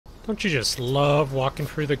Don't you just love walking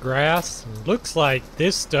through the grass? And looks like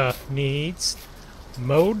this stuff needs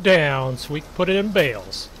mowed down so we can put it in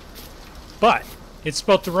bales. But it's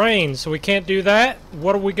supposed to rain, so we can't do that.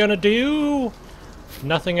 What are we gonna do?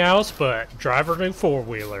 Nothing else but drive our new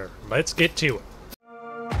four-wheeler. Let's get to it.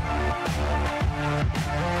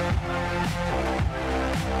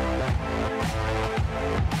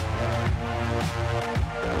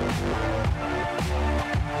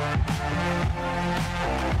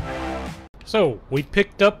 So, we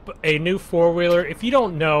picked up a new four-wheeler. If you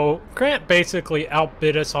don't know, Grant basically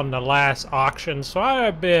outbid us on the last auction, so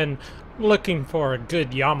I've been looking for a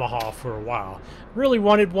good Yamaha for a while. Really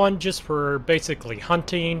wanted one just for basically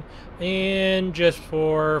hunting and just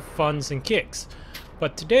for funs and kicks.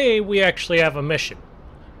 But today we actually have a mission.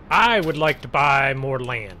 I would like to buy more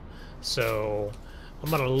land. So, I'm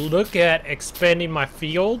going to look at expanding my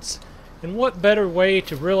fields. And what better way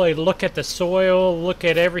to really look at the soil, look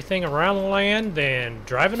at everything around the land than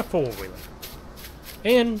driving a four-wheeler.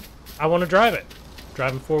 And I want to drive it.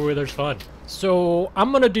 Driving four-wheeler's fun. So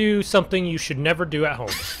I'm going to do something you should never do at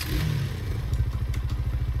home.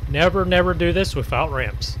 Never do this without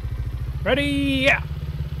ramps. Ready? Yeah!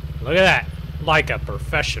 Look at that. Like a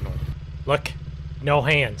professional. Look. No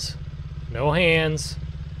hands. No hands.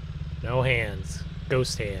 No hands.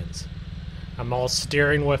 Ghost hands. I'm all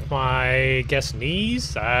steering with my, I guess,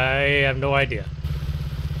 knees? I have no idea.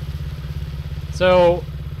 So,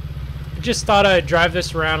 I just thought I'd drive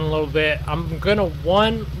this around a little bit. I'm gonna,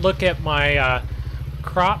 look at my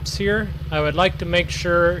crops here. I would like to make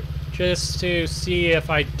sure, just to see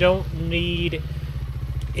if I don't need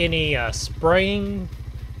any spraying.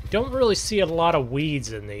 Don't really see a lot of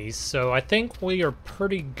weeds in these, so I think we are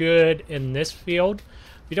pretty good in this field.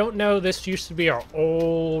 If you don't know, this used to be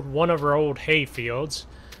one of our old hay fields.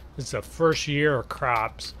 It's the first year of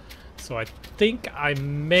crops. So I think I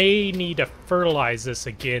may need to fertilize this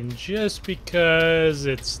again just because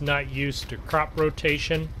it's not used to crop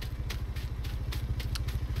rotation.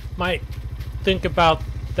 Might think about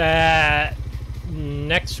that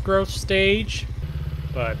next growth stage.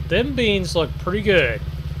 But them beans look pretty good.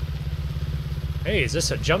 Hey, is this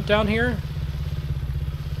a jump down here?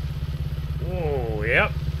 Oh,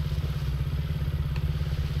 yep.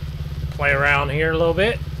 Play around here a little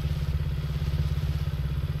bit.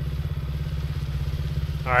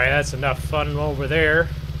 Alright, that's enough fun over there.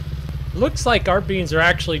 Looks like our beans are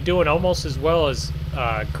actually doing almost as well as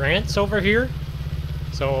Grant's over here.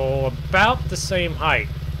 So, about the same height.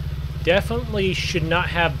 Definitely should not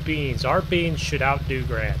have beans. Our beans should outdo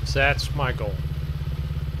Grant's. That's my goal.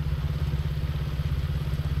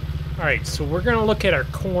 Alright, so we're going to look at our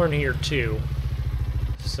corn here too.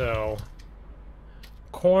 So,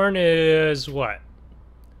 corn is what?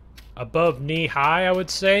 Above knee high, I would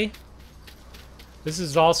say. This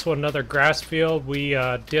is also another grass field we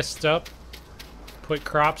disced up, put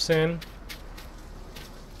crops in.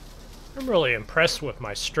 I'm really impressed with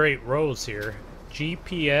my straight rows here.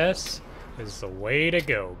 GPS is the way to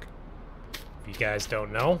go, if you guys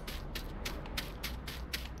don't know.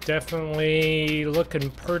 Definitely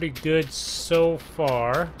looking pretty good so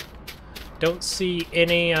far. Don't see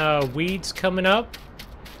any weeds coming up.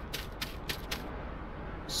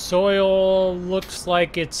 Soil looks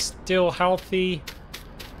like it's still healthy.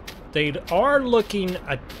 They are looking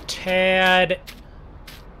a tad...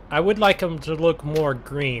 I would like them to look more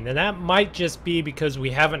green, and that might just be because we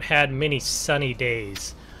haven't had many sunny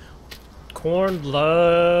days. Corn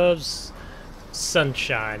loves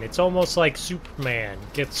sunshine. It's almost like Superman.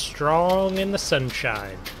 Gets strong in the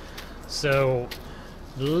sunshine. So,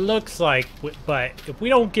 looks like, but if we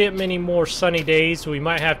don't get many more sunny days, we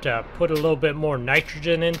might have to put a little bit more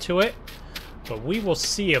nitrogen into it. But we will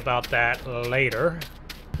see about that later.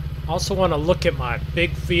 Also want to look at my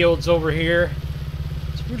big fields over here.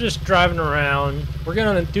 So we're just driving around. We're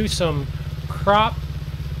going to do some crop.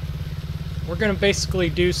 We're going to basically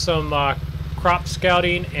do some crop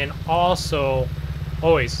scouting, and also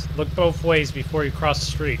always look both ways before you cross the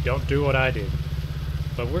street. Don't do what I did.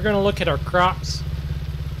 But we're going to look at our crops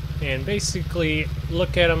and basically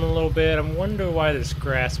look at them a little bit. I wonder why this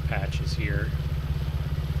grass patch is here.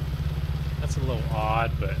 That's a little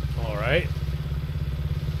odd, but alright.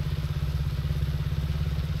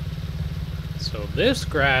 So this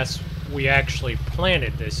grass we actually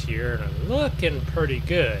planted this year and it's looking pretty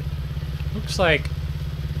good. Looks like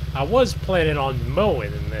I was planning on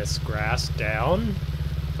mowing this grass down,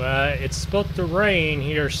 but it's supposed to rain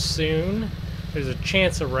here soon. There's a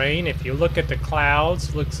chance of rain. If you look at the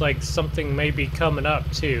clouds, looks like something may be coming up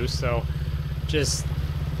too. So just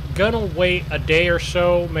gonna wait a day or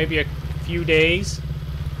so, maybe a few days,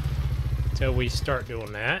 till we start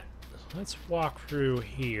doing that. Let's walk through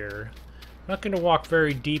here. I'm not going to walk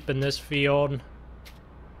very deep in this field.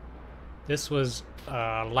 This was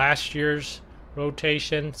last year's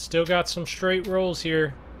rotation. Still got some straight rolls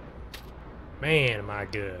here. Man, am I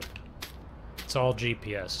good. It's all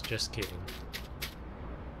GPS, just kidding.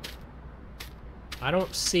 I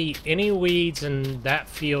don't see any weeds in that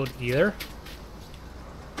field either.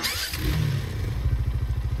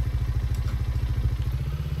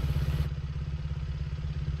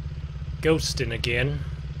 Ghosting again.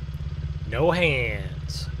 No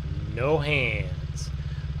hands. No hands.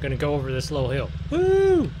 I'm gonna go over this little hill.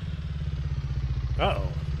 Woo! Uh-oh.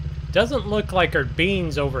 Doesn't look like our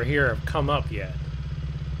beans over here have come up yet.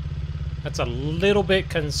 That's a little bit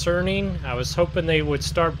concerning. I was hoping they would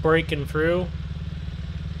start breaking through.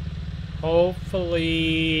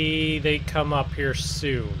 Hopefully they come up here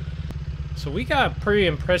soon. So we got a pretty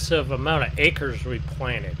impressive amount of acres we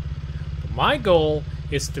planted. But my goal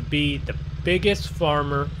is to be the biggest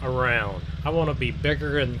farmer around. I want to be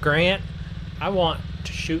bigger than Grant. I want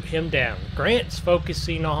to shoot him down. Grant's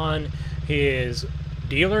focusing on his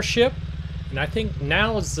dealership, and I think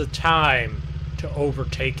now is the time to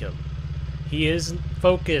overtake him. He isn't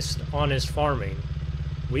focused on his farming.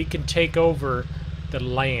 We can take over the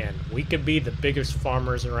land. We could be the biggest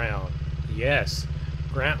farmers around. Yes,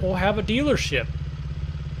 Grant will have a dealership,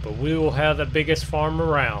 but we will have the biggest farm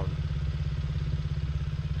around.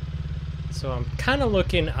 So I'm kind of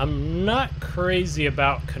looking, I'm not crazy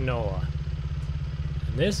about canola.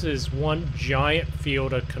 And this is one giant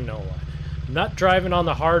field of canola. I'm not driving on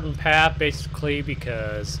the hardened path basically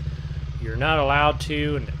because you're not allowed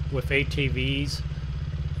to with ATVs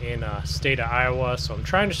in state of Iowa. So I'm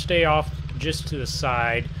trying to stay off just to the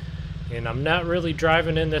side. And I'm not really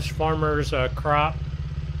driving in this farmer's crop.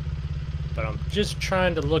 But I'm just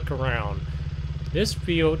trying to look around. This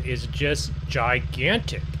field is just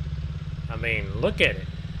gigantic. I mean, look at it.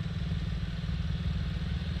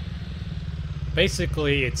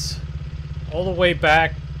 Basically, it's all the way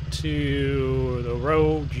back to the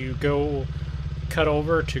road you go cut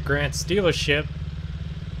over to Grant's dealership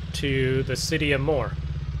to the city of Moore.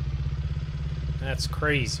 That's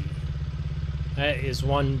crazy. That is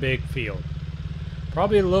one big field.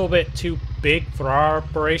 Probably a little bit too big for our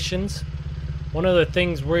operations. One of the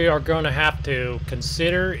things we are going to have to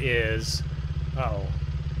consider is... Uh-oh.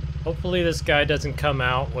 Hopefully this guy doesn't come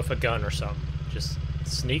out with a gun or something. Just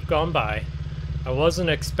sneak on by. I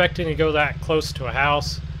wasn't expecting to go that close to a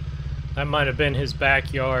house. That might have been his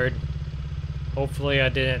backyard. Hopefully I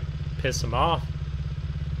didn't piss him off.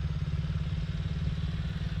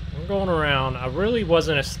 I'm going around. I really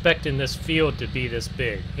wasn't expecting this field to be this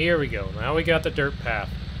big. Here we go. Now we got the dirt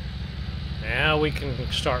path. Now we can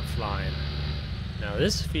start flying. Now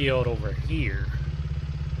this field over here.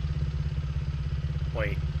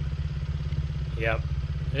 Wait. Yep.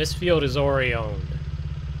 This field is already owned.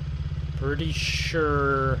 Pretty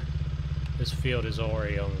sure this field is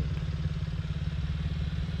already owned.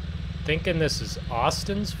 Thinking this is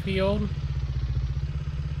Austin's field?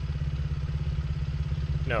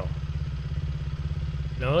 No.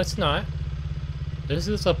 No, it's not. This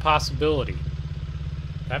is a possibility.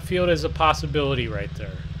 That field is a possibility right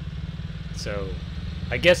there. So,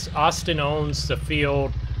 I guess Austin owns the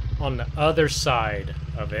field on the other side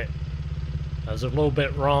of it. I was a little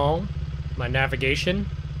bit wrong, my navigation.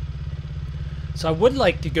 So I would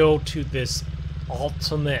like to go to this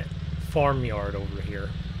ultimate farmyard over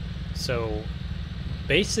here. So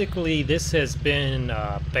basically this has been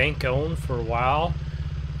bank owned for a while.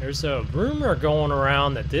 There's a rumor going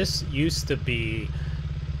around that this used to be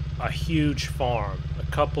a huge farm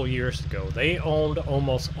a couple years ago. They owned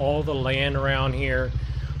almost all the land around here.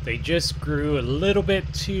 They just grew a little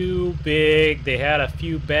bit too big. They had a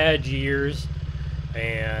few bad years,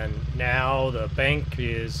 and now the bank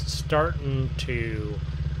is starting to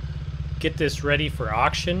get this ready for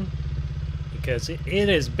auction because it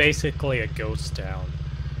is basically a ghost town.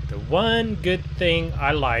 The one good thing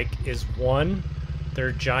I like is one,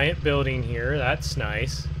 their giant building here, that's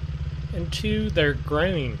nice, and two, their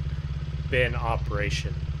grain bin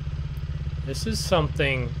operation. This is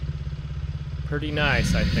something pretty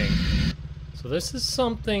nice, I think. So this is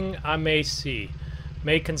something I may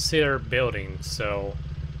consider building, so,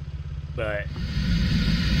 but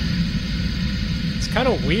it's kind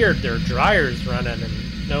of weird their dryer's running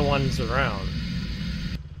and no one's around.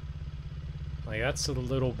 Like, that's a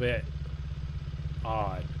little bit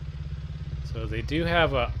odd. So they do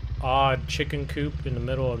have a odd chicken coop in the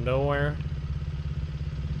middle of nowhere.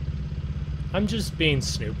 I'm just being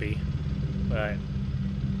snoopy, but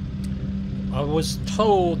I was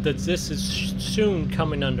told that this is soon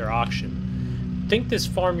coming under auction. think this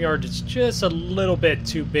farmyard is just a little bit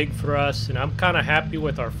too big for us, and I'm kind of happy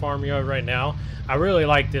with our farmyard right now. I really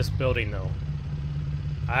like this building though.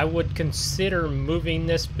 I would consider moving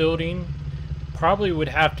this building. Probably would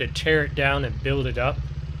have to tear it down and build it up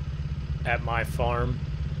at my farm,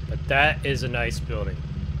 but that is a nice building.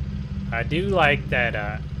 I do like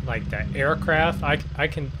that aircraft.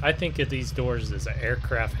 I think of these doors as an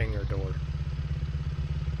aircraft hangar door,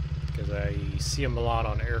 because I see them a lot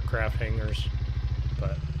on aircraft hangars.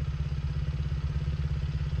 But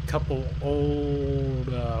a couple old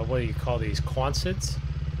what do you call these, Quonsets?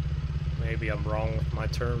 Maybe I'm wrong with my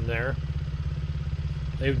term there.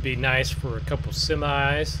 They would be nice for a couple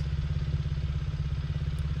semis.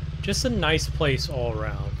 Just a nice place all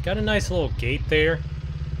around. Got a nice little gate there.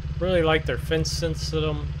 Really like their fence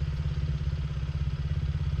system.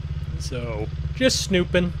 So, just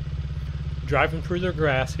snooping. Driving through their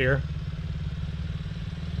grass here.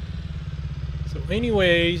 So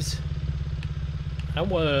anyways, I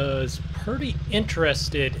was pretty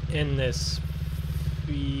interested in this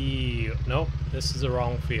field. Nope, this is the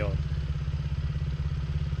wrong field.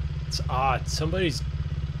 It's odd. Somebody's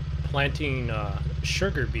planting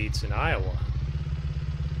sugar beets in Iowa.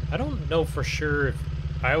 I don't know for sure if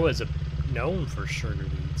Iowa's known for sugar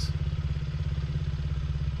beets.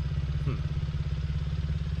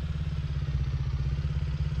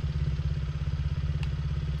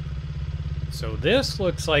 So this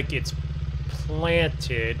looks like it's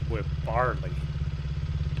planted with barley.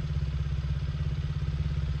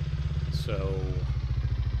 So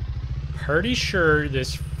pretty sure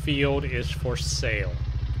this field is for sale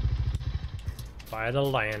by the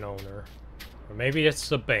landowner, or maybe it's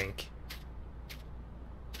the bank.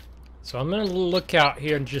 So I'm gonna look out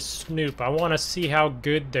here and just snoop. I want to see how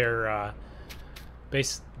good their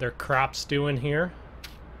crop's doing here.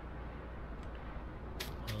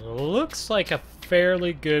 Looks like a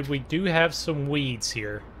fairly good. We do have some weeds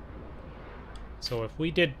here, so if we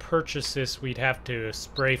did purchase this, we'd have to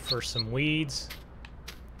spray for some weeds.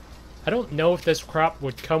 I don't know if this crop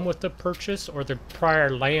would come with the purchase or the prior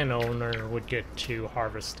landowner would get to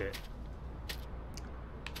harvest it.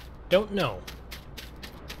 Don't know.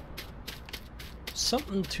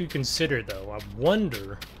 Something to consider though. I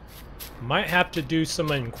wonder, might have to do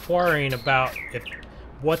some inquiring about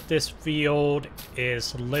what this field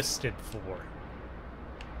is listed for.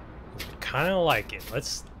 Kind of like it. I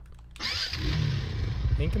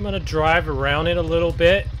think I'm gonna drive around it a little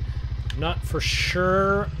bit. Not for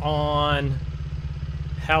sure on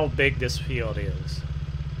how big this field is.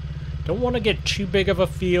 Don't want to get too big of a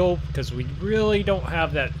field because we really don't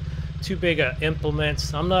have that too big of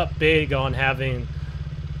implements. I'm not big on having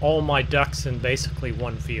all my ducks in basically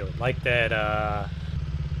one field. Like that,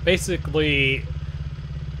 basically,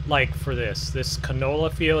 like for this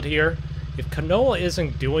canola field here. If canola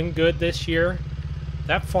isn't doing good this year,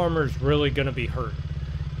 that farmer's really going to be hurt.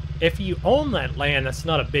 If you own that land, that's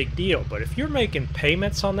not a big deal. But if you're making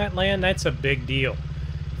payments on that land, that's a big deal.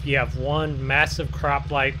 If you have one massive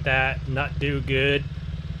crop like that not do good.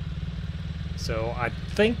 So I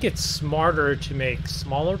think it's smarter to make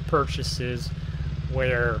smaller purchases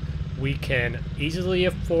where we can easily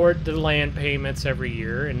afford the land payments every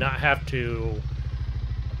year and not have to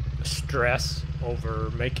stress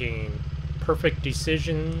over making perfect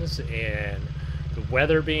decisions and the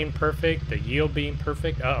weather being perfect, the yield being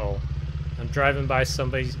perfect. Uh-oh. I'm driving by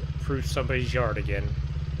through somebody's yard again.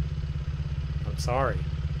 I'm sorry.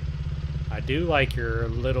 I do like your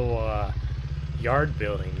little yard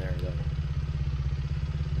building there, though.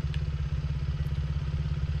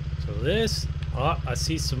 So this... Oh, I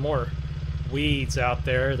see some more weeds out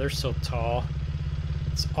there. They're so tall.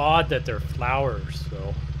 It's odd that they're flowers,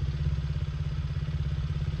 though.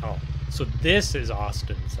 Oh, so this is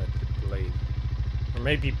Austin's, I believe. Or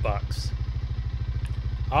maybe Bucks.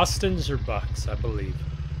 Austin's or Bucks, I believe.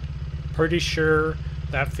 Pretty sure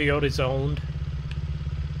that field is owned.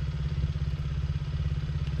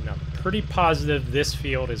 And I'm pretty positive this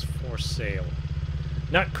field is for sale.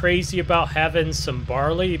 Not crazy about having some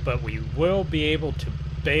barley, but we will be able to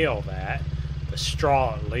bale that. The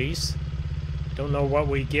straw at least. Don't know what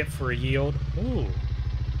we get for a yield. Ooh.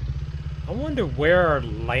 I wonder where our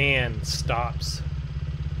land stops.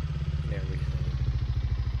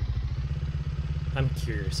 I'm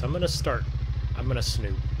curious. I'm gonna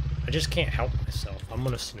snoop. I just can't help myself. I'm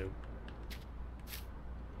gonna snoop.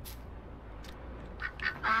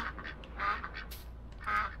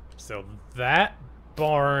 So that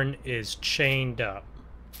barn is chained up.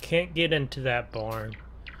 Can't get into that barn.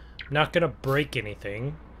 Not gonna break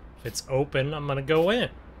anything. If it's open, I'm gonna go in.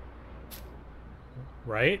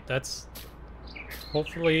 Right? That's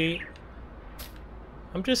hopefully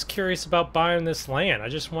I'm just curious about buying this land. I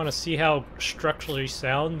just want to see how structurally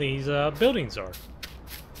sound these buildings are.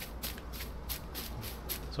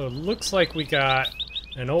 So it looks like we got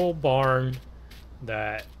an old barn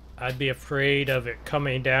that I'd be afraid of it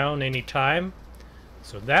coming down anytime.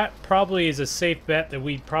 So that probably is a safe bet that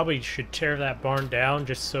we probably should tear that barn down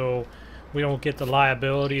just so we don't get the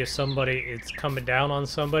liability if somebody is coming down on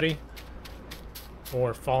somebody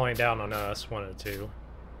or falling down on us, one of the two.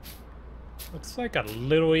 Looks like a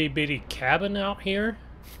little bitty cabin out here.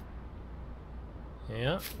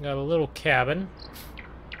 Yeah, got a little cabin.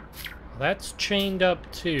 That's chained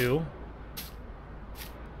up too.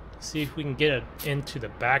 See if we can get it into the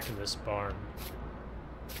back of this barn.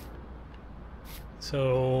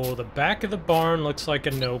 So the back of the barn looks like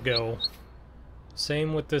a no-go.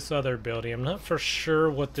 Same with this other building. I'm not for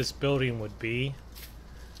sure what this building would be.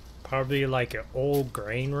 Probably like an old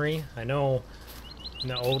granary. I know in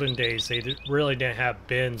the olden days they really didn't have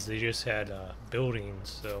bins, they just had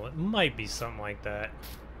buildings, so it might be something like that.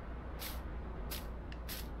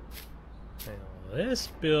 Now, this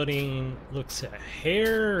building looks a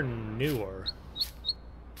hair newer.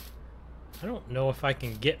 I don't know if I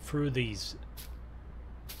can get through these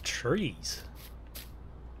trees.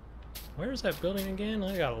 Where's that building again?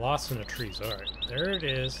 I got lost in the trees. Alright, there it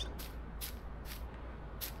is.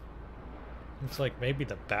 Looks like maybe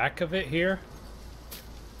the back of it here.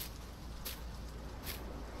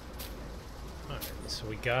 Alright, so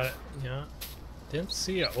we got it. Yeah, didn't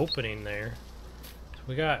see an opening there. So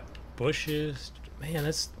we got bushes. Man,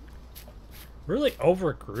 this really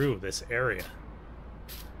overgrew this area.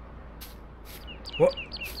 What?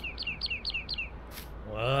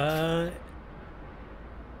 What?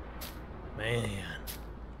 Man,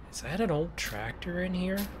 is that an old tractor in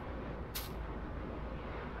here?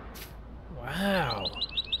 Wow.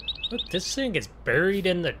 Look, this thing is buried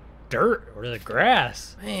in the dirt or the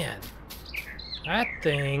grass. Man, that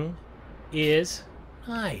thing is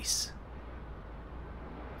nice.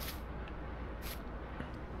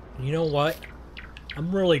 You know what?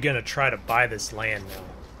 I'm really gonna try to buy this land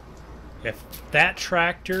now. If that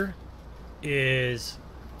tractor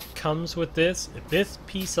comes with this, if this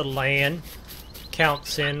piece of land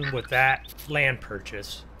counts in with that land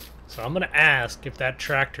purchase, so I'm gonna ask if that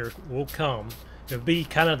tractor will come. It'll be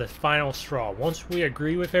kind of the final straw. Once we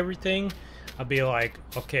agree with everything, I'll be like,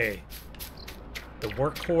 okay, the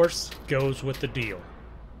workhorse goes with the deal.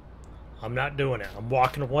 I'm not doing it. I'm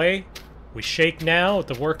walking away. We shake now if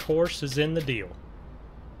the workhorse is in the deal.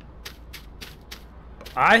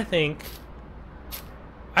 I think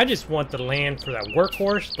I just want the land for that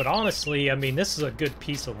workhorse, but honestly, I mean, this is a good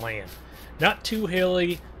piece of land. Not too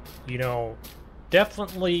hilly, you know,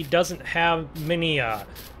 definitely doesn't have many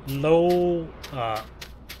low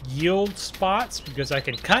yield spots, because I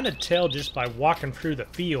can kind of tell just by walking through the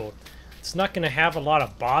field. It's not going to have a lot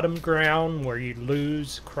of bottom ground where you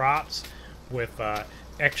lose crops with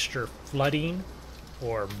extra flooding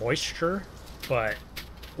or moisture,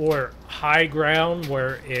 or high ground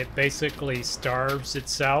where it basically starves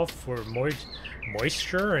itself for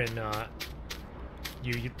moisture and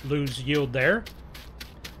you lose yield there.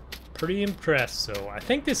 Pretty impressed. So I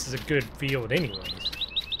think this is a good field anyways.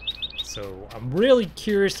 So I'm really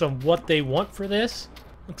curious on what they want for this.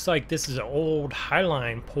 Looks like this is an old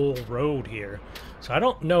Highline pole road here. So I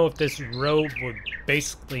don't know if this road would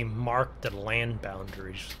basically mark the land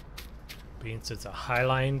boundaries, being it's a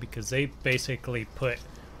Highline, because they basically put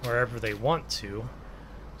wherever they want to.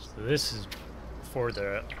 So this is for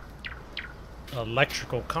the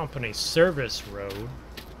electrical company service road.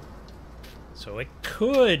 So it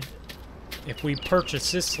could, if we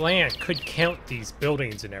purchase this land, could count these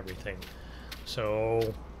buildings and everything.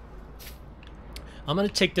 So I'm going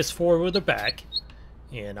to take this four-wheeler back,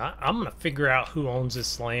 and I'm going to figure out who owns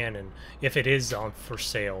this land and if it is on for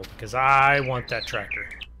sale, because I want that tractor.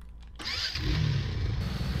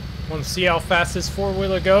 Want to see how fast this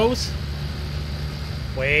four-wheeler goes?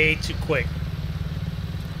 Way too quick.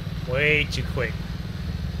 Way too quick.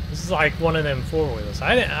 This is like one of them four-wheelers.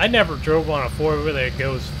 I never drove on a four-wheeler that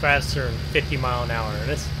goes faster than 50 mile an hour.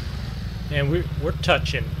 And we're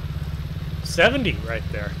touching 70 right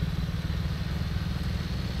there.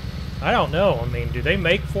 I don't know. I mean, do they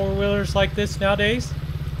make four-wheelers like this nowadays?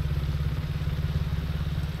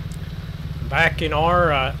 Back in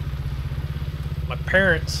our, my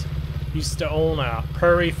parents used to own a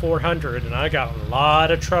Prairie 400, and I got a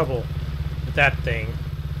lot of trouble with that thing.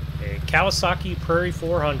 A Kawasaki Prairie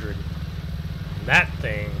 400. And that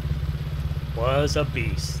thing was a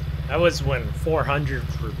beast. That was when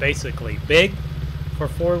 400s were basically big for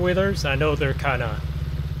four-wheelers. I know they're kind of,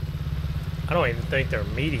 I don't even think they're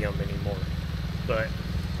medium anymore. But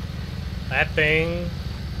That thing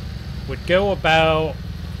would go about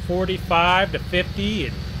 45 to 50,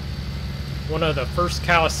 and one of the first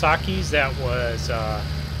Kawasaki's that was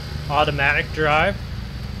automatic drive.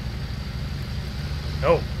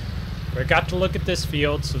 Oh, we got to look at this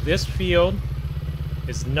field. So this field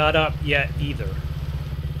is not up yet either.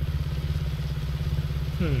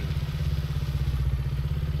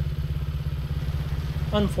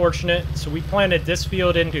 Unfortunate. So we planted this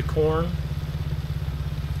field into corn.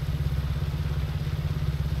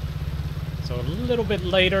 So a little bit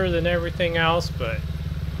later than everything else, but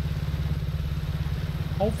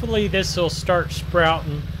hopefully this will start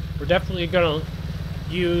sprouting. We're definitely going to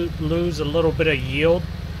lose a little bit of yield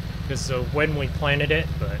because of when we planted it,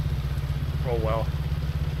 but oh well.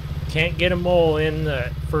 Can't get them all in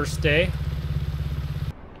the first day.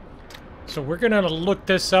 So we're going to look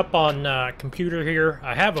this up on computer here.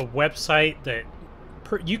 I have a website that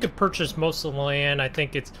you could purchase most of the land. I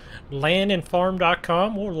think it's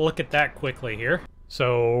landandfarm.com. We'll look at that quickly here.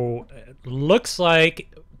 So it looks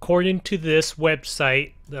like, according to this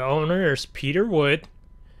website, the owner is Peter Wood,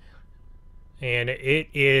 and it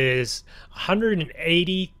is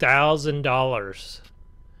 $180,000.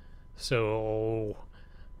 So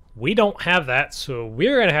we don't have that, so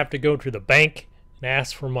we're going to have to go to the bank and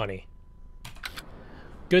ask for money.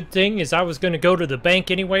 Good thing is I was going to go to the bank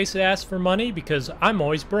anyways to ask for money because I'm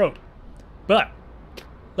always broke. But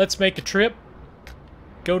let's make a trip,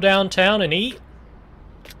 go downtown and eat,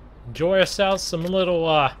 enjoy ourselves some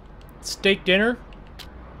little steak dinner,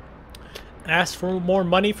 ask for more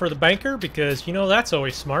money for the banker because, you know, that's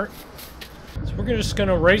always smart. So we're just going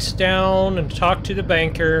to race down and talk to the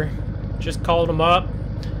banker. Just called him up.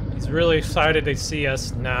 He's really excited to see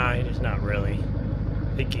us. Nah, he's not really.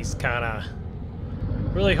 I think he's kind of...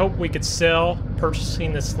 Really hope we could sell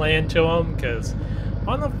purchasing this land to him, because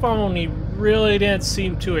on the phone he really didn't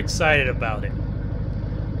seem too excited about it.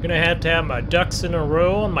 I'm gonna have to have my ducks in a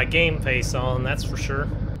row and my game face on, that's for sure.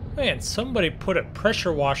 Man, somebody put a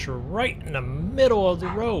pressure washer right in the middle of the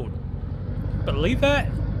road. Believe that?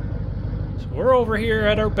 So we're over here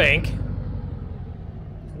at our bank.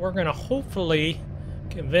 We're gonna hopefully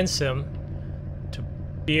convince him to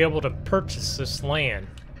be able to purchase this land.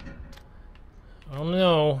 I don't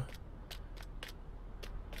know.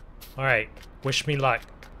 Alright, wish me luck.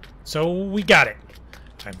 So we got it.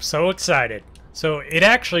 I'm so excited. So it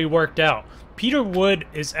actually worked out. Peter Wood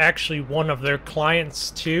is actually one of their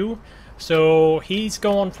clients too. So he's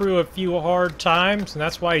going through a few hard times, and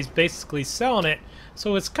that's why he's basically selling it.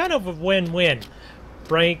 So it's kind of a win-win.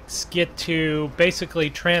 Banks get to basically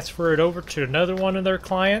transfer it over to another one of their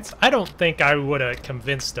clients. I don't think I would have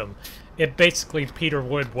convinced them if basically Peter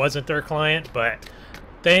Wood wasn't their client, but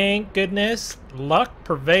thank goodness luck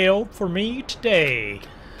prevailed for me today.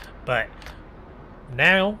 But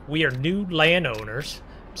now we are new landowners.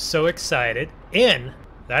 I'm so excited. And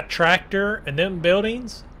that tractor and them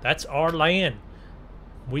buildings, that's our land.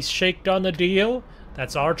 We shaked on the deal,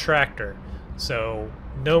 that's our tractor. So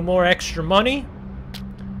no more extra money.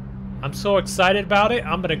 I'm so excited about it.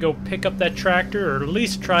 I'm gonna go pick up that tractor, or at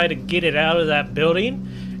least try to get it out of that building,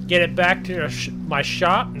 get it back to my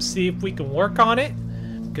shop and see if we can work on it,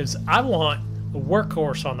 because I want a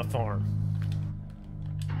workhorse on the farm.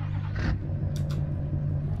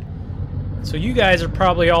 So you guys are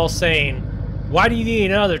probably all saying, why do you need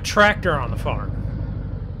another tractor on the farm?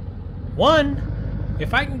 One,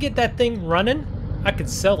 if I can get that thing running, I could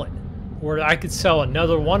sell it, or I could sell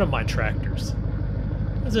another one of my tractors.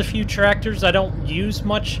 There's a few tractors I don't use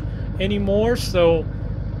much anymore, so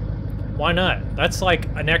why not? That's like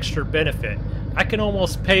an extra benefit. I can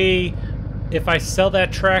almost pay, if I sell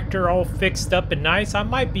that tractor all fixed up and nice, I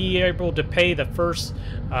might be able to pay the first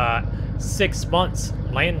 6 months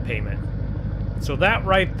land payment. So that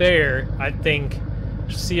right there, I think,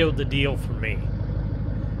 sealed the deal for me.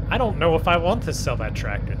 I don't know if I want to sell that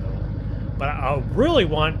tractor though, but I really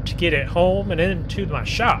want to get it home and into my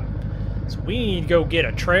shop. So we need to go get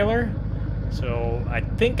a trailer. So I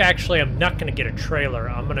think actually I'm not going to get a trailer.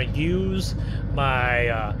 I'm going to use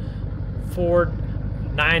my Ford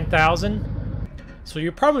 9000. So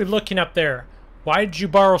you're probably looking up there, why did you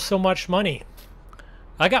borrow so much money?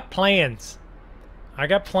 I got plans. I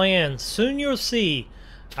got plans. Soon you'll see.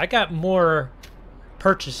 I got more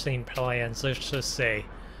purchasing plans, let's just say.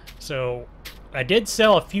 So I did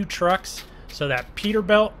sell a few trucks. So that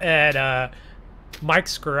Peterbilt at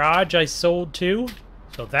Mike's Garage I sold too.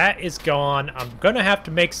 So that is gone. I'm gonna have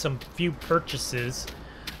to make some few purchases.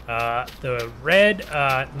 The red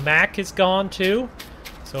Mac is gone too.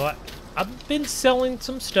 So I've been selling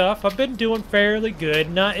some stuff. I've been doing fairly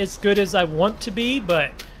good. Not as good as I want to be,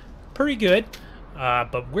 but pretty good.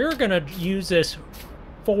 But we're gonna use this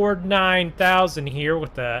Ford 9000 here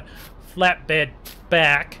with a flatbed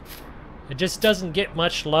back. It just doesn't get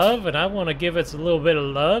much love, and I want to give it a little bit of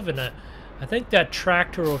love, and I think that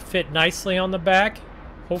tractor will fit nicely on the back.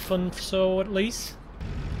 Hoping so, at least.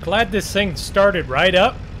 Glad this thing started right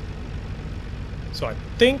up. So I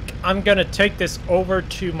think I'm gonna take this over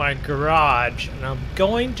to my garage, and I'm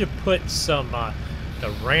going to put some the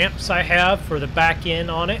ramps I have for the back end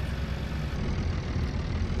on it.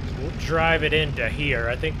 So we'll drive it into here.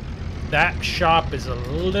 I think that shop is a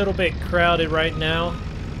little bit crowded right now.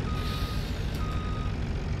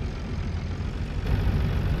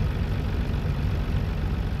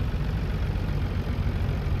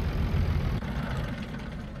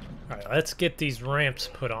 Let's get these ramps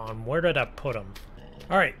put on. Where did I put them?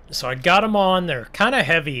 Alright, so I got them on. They're kind of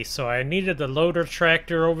heavy, so I needed the loader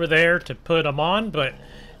tractor over there to put them on, but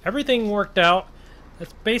everything worked out.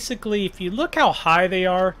 That's basically, if you look how high they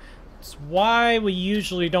are, it's why we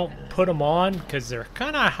usually don't put them on, because they're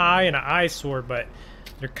kind of high in an eyesore, but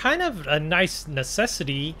they're kind of a nice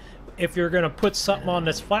necessity if you're going to put something on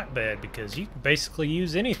this flatbed, because you can basically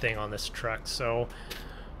use anything on this truck. So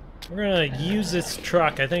we're gonna use this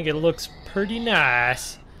truck. I think it looks pretty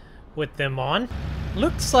nice with them on.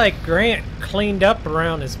 Looks like Grant cleaned up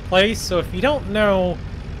around his place. So if you don't know,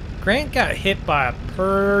 Grant got hit by a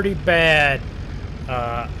pretty bad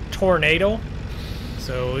tornado.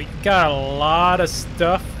 So he got a lot of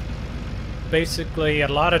stuff. Basically a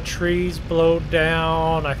lot of trees blowed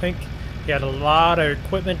down. I think he had a lot of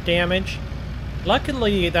equipment damage.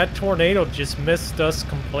 Luckily that tornado just missed us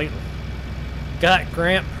completely. Got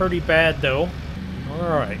Grant pretty bad though.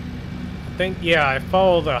 Alright. I think, yeah, I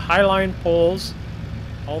follow the highline poles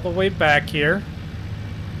all the way back here.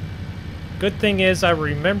 Good thing is I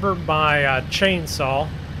remember my chainsaw.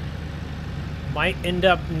 Might end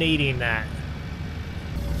up needing that.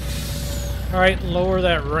 Alright, lower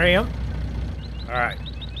that ramp. Alright.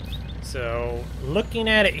 So, looking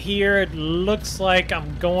at it here, it looks like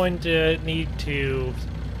I'm going to need to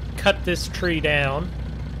cut this tree down.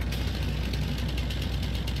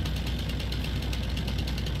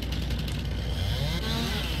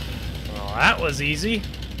 That was easy.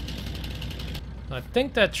 I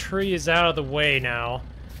think that tree is out of the way now.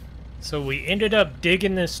 So we ended up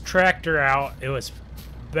digging this tractor out. It was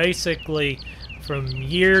basically from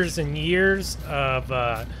years and years of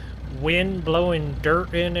wind blowing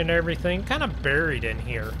dirt in and everything. Kind of buried in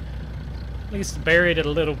here. At least buried it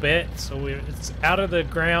a little bit. So it's out of the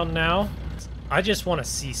ground now. I just want to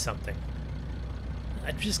see something.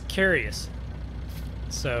 I'm just curious.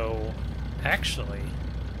 So, actually,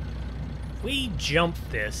 we jump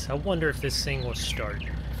this. I wonder if this thing will start.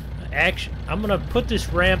 Actually, I'm gonna put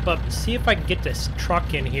this ramp up and see if I can get this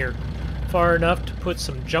truck in here far enough to put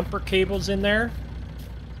some jumper cables in there.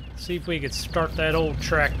 See if we can start that old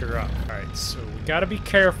tractor up. Alright, so we gotta be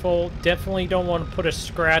careful. Definitely don't want to put a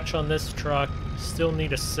scratch on this truck. Still need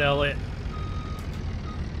to sell it.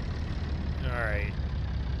 Alright.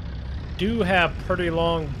 Do have pretty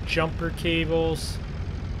long jumper cables.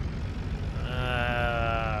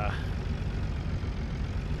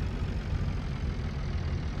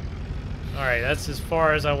 Alright, that's as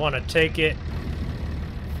far as I want to take it.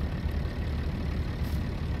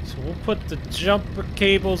 So we'll put the jumper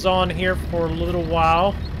cables on here for a little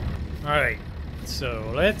while. Alright,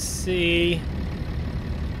 so let's see.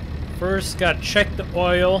 First, got to check the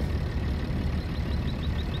oil.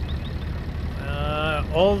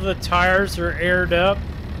 All the tires are aired up.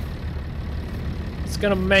 It's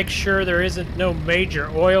going to make sure there isn't no major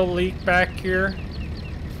oil leak back here.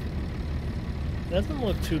 Doesn't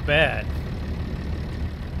look too bad.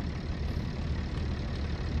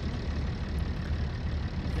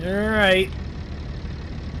 Alright.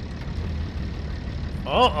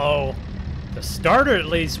 Uh-oh. The starter at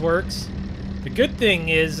least works. The good thing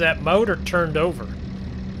is that motor turned over.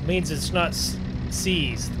 It means it's not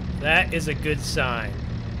seized. That is a good sign.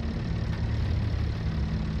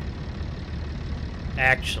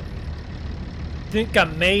 Actually, I think I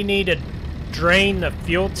may need to drain the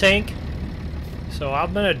fuel tank. So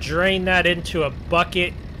I'm going to drain that into a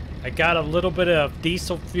bucket. I got a little bit of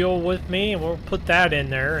diesel fuel with me, and we'll put that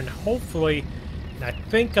in there, and hopefully, I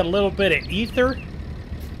think a little bit of ether.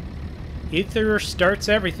 Ether starts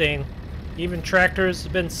everything. Even tractors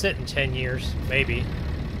have been sitting 10 years, maybe.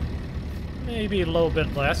 Maybe a little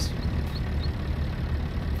bit less.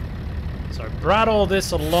 So I brought all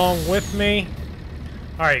this along with me.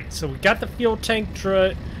 Alright, so we got the fuel tank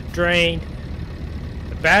drained.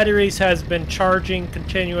 The batteries has been charging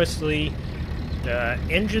continuously. The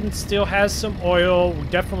engine still has some oil. We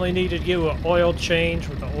definitely need to do an oil change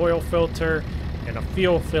with the oil filter. and a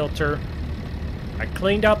fuel filter. I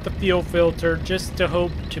cleaned out the fuel filter just to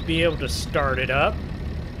hope to be able to start it up.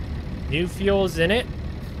 New fuel is in it.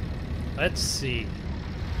 Let's see.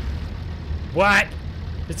 What?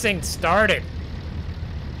 This thing started.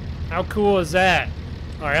 How cool is that?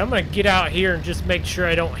 Alright, I'm gonna get out here and just make sure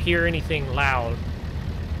I don't hear anything loud.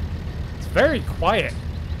 It's very quiet.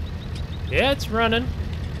 Yeah, it's running.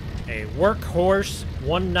 A Workhorse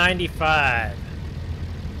 195.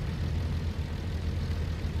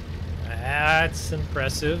 That's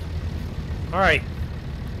impressive. Alright.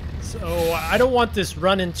 So, I don't want this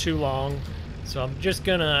running too long. So, I'm just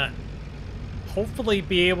gonna hopefully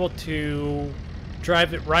be able to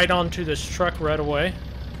drive it right onto this truck right away.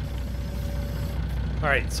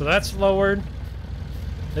 Alright, so that's lowered.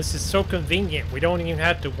 This is so convenient. We don't even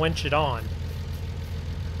have to winch it on.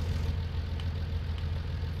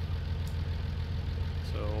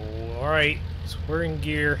 So, alright. So we're in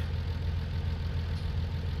gear.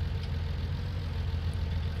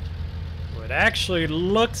 It actually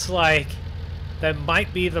looks like that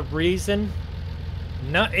might be the reason.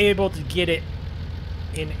 Not able to get it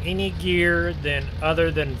in any gear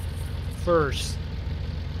other than first.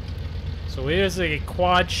 So it is a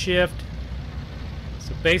quad shift.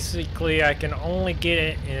 So basically I can only get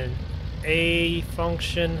it in A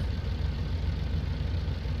function.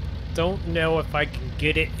 Don't know if I can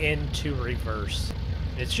get it into reverse.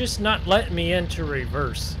 It's just not letting me into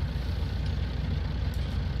reverse.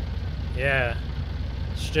 Yeah,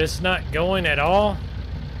 it's just not going at all.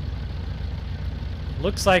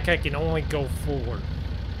 Looks like I can only go forward.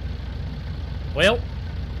 Well,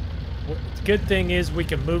 the good thing is we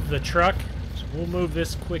can move the truck. So we'll move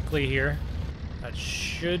this quickly here. That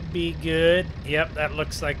should be good. Yep, that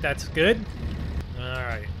looks like that's good.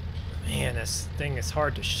 Alright. Man, this thing is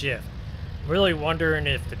hard to shift. I'm really wondering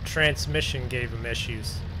if the transmission gave him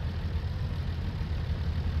issues.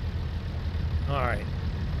 Alright.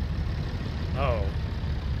 Oh.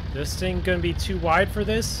 This thing gonna be too wide for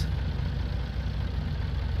this?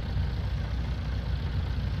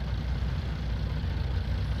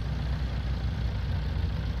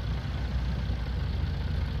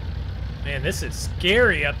 Man, this is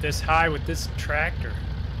scary up this high with this tractor.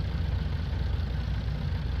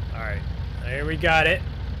 Alright, there we got it.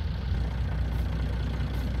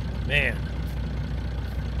 Man.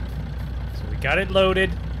 So we got it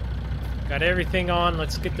loaded. Got everything on.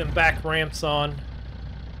 Let's get them back ramps on.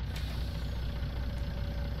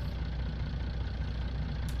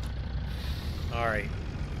 Alright.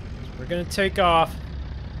 So we're going to take off.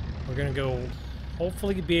 We're going to go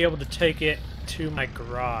hopefully be able to take it to my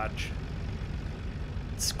garage.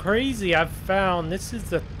 It's crazy. I've found this is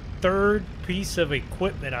the third piece of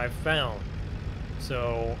equipment I've found.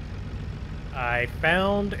 So I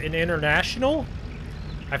found an International.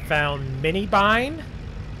 I found Minibine.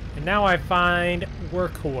 And now I find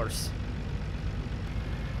Workhorse.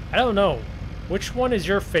 I don't know. Which one is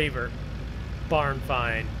your favorite barn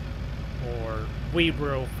find? Or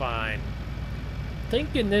Weebro find?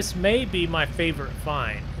 Thinking this may be my favorite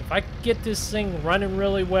find. If I could get this thing running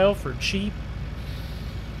really well for cheap,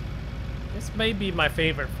 this may be my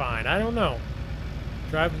favorite find. I don't know.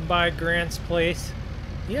 Driving by Grant's place.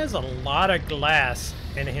 He has a lot of glass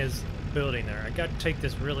in his building there. I gotta take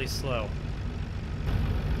this really slow.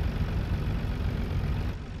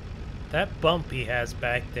 That bump he has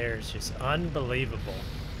back there is just unbelievable.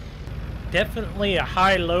 Definitely a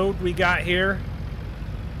high load we got here.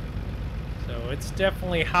 So it's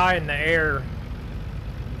definitely high in the air.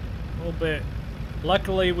 A little bit.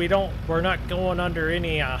 Luckily we're not going under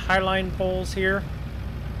any highline poles here.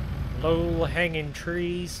 Low hanging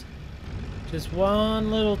trees. Just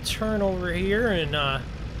one little turn over here and we're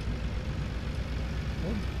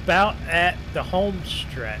about at the home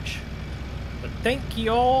stretch. But thank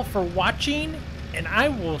you all for watching, and I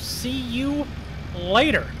will see you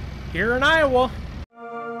later here in Iowa.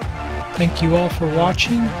 Thank you all for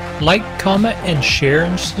watching. Like, comment, and share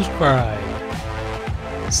and subscribe.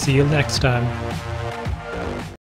 See you next time.